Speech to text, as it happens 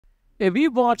If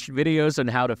you've watched videos on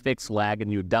how to fix lag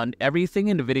and you've done everything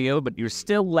in the video but you're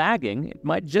still lagging, it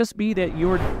might just be that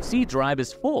your C drive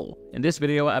is full. In this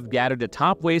video, I've gathered the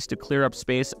top ways to clear up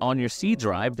space on your C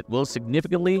drive that will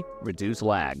significantly reduce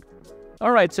lag.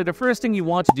 Alright, so the first thing you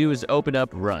want to do is open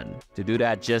up Run. To do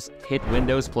that, just hit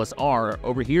Windows plus R.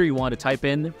 Over here, you want to type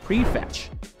in prefetch.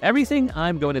 Everything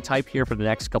I'm going to type here for the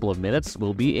next couple of minutes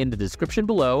will be in the description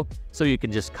below, so you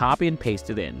can just copy and paste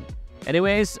it in.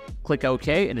 Anyways, click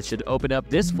OK and it should open up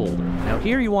this folder. Now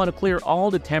here you want to clear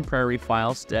all the temporary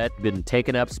files that have been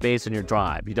taking up space on your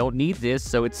drive. You don't need this,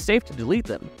 so it's safe to delete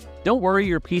them. Don't worry,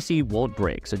 your PC won't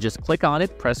break, so just click on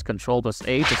it, press Ctrl plus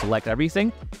A to select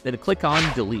everything, then click on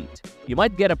Delete. You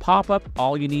might get a pop-up.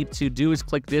 All you need to do is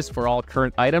click this for all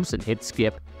current items and hit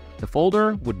Skip. The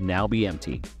folder would now be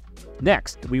empty.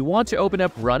 Next, we want to open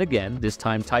up Run again. This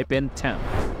time type in temp.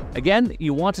 Again,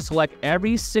 you want to select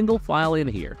every single file in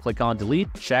here. Click on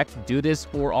Delete, check, do this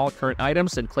for all current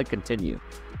items, and click Continue.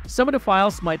 Some of the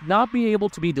files might not be able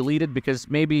to be deleted because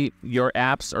maybe your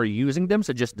apps are using them,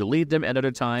 so just delete them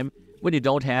another time when you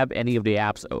don't have any of the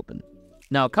apps open.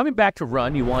 Now, coming back to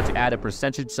Run, you want to add a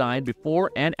percentage sign before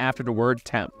and after the word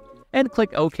temp, and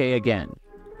click OK again.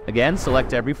 Again,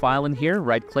 select every file in here,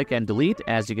 right-click and delete.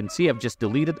 As you can see, I've just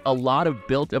deleted a lot of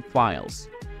built-up files.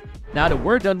 Now that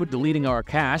we're done with deleting our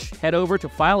cache, head over to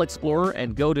File Explorer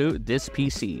and go to This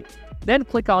PC. Then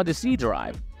click on the C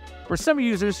drive. For some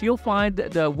users, you'll find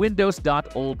the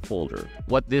windows.old folder.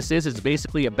 What this is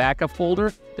basically a backup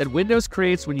folder that Windows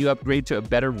creates when you upgrade to a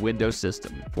better Windows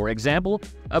system. For example,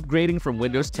 upgrading from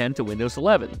Windows 10 to Windows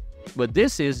 11. What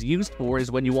this is used for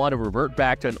is when you want to revert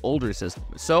back to an older system.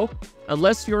 So,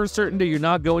 unless you're certain that you're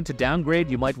not going to downgrade,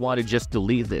 you might want to just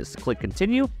delete this. Click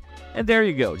Continue. And there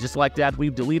you go. Just like that,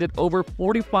 we've deleted over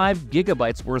 45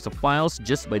 gigabytes worth of files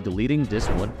just by deleting this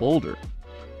one folder.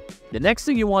 The next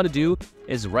thing you want to do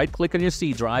is right-click on your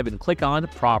C drive and click on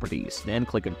Properties. Then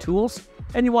click on Tools,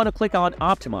 and you want to click on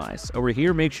Optimize. Over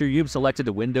here, make sure you've selected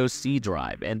the Windows C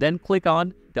drive, and then click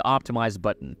on the Optimize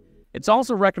button. It's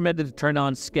also recommended to turn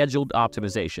on Scheduled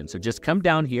Optimization, so just come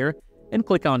down here and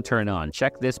click on Turn On.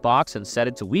 Check this box and set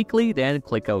it to Weekly, then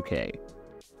click OK.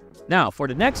 Now, for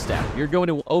the next step, you're going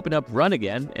to open up Run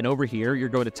again, and over here, you're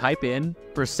going to type in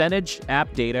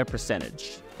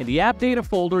 %appdata%. In the appdata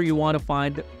folder, you want to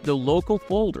find the local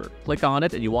folder. Click on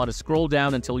it, and you want to scroll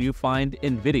down until you find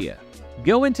NVIDIA.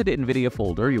 Go into the NVIDIA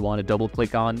folder, you want to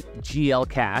double-click on GL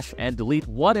cache and delete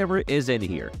whatever is in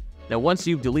here. Now, once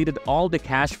you've deleted all the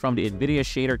cache from the NVIDIA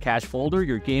shader cache folder,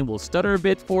 your game will stutter a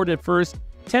bit for the first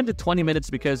 10 to 20 minutes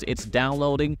because it's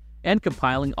downloading and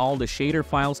compiling all the shader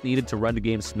files needed to run the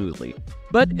game smoothly.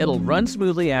 But it'll run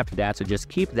smoothly after that, so just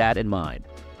keep that in mind.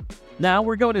 Now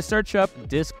we're going to search up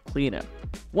Disk Cleanup.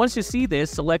 Once you see this,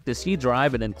 select the C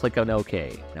drive and then click on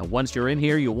OK. Now once you're in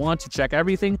here, you want to check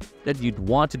everything that you'd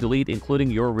want to delete, including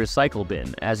your recycle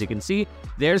bin. As you can see,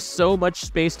 there's so much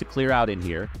space to clear out in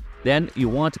here. Then you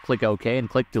want to click OK and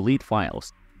click Delete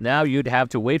Files. Now you'd have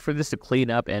to wait for this to clean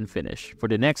up and finish. For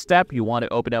the next step, you want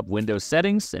to open up Windows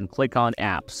Settings and click on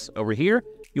Apps. Over here,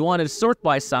 you want to sort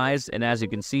by size, and as you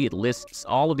can see, it lists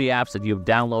all of the apps that you've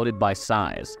downloaded by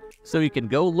size. So you can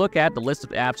go look at the list of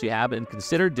apps you have and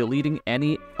consider deleting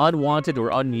any unwanted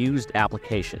or unused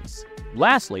applications.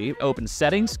 Lastly, open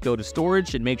Settings, go to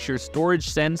Storage, and make sure Storage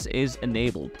Sense is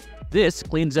enabled. This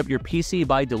cleans up your PC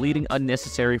by deleting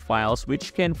unnecessary files,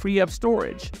 which can free up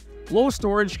storage. Low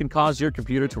storage can cause your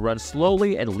computer to run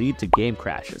slowly and lead to game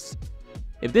crashes.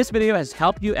 If this video has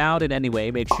helped you out in any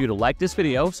way, make sure to like this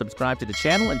video, subscribe to the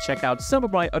channel, and check out some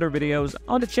of my other videos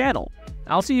on the channel.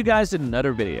 I'll see you guys in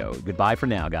another video. Goodbye for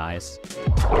now, guys.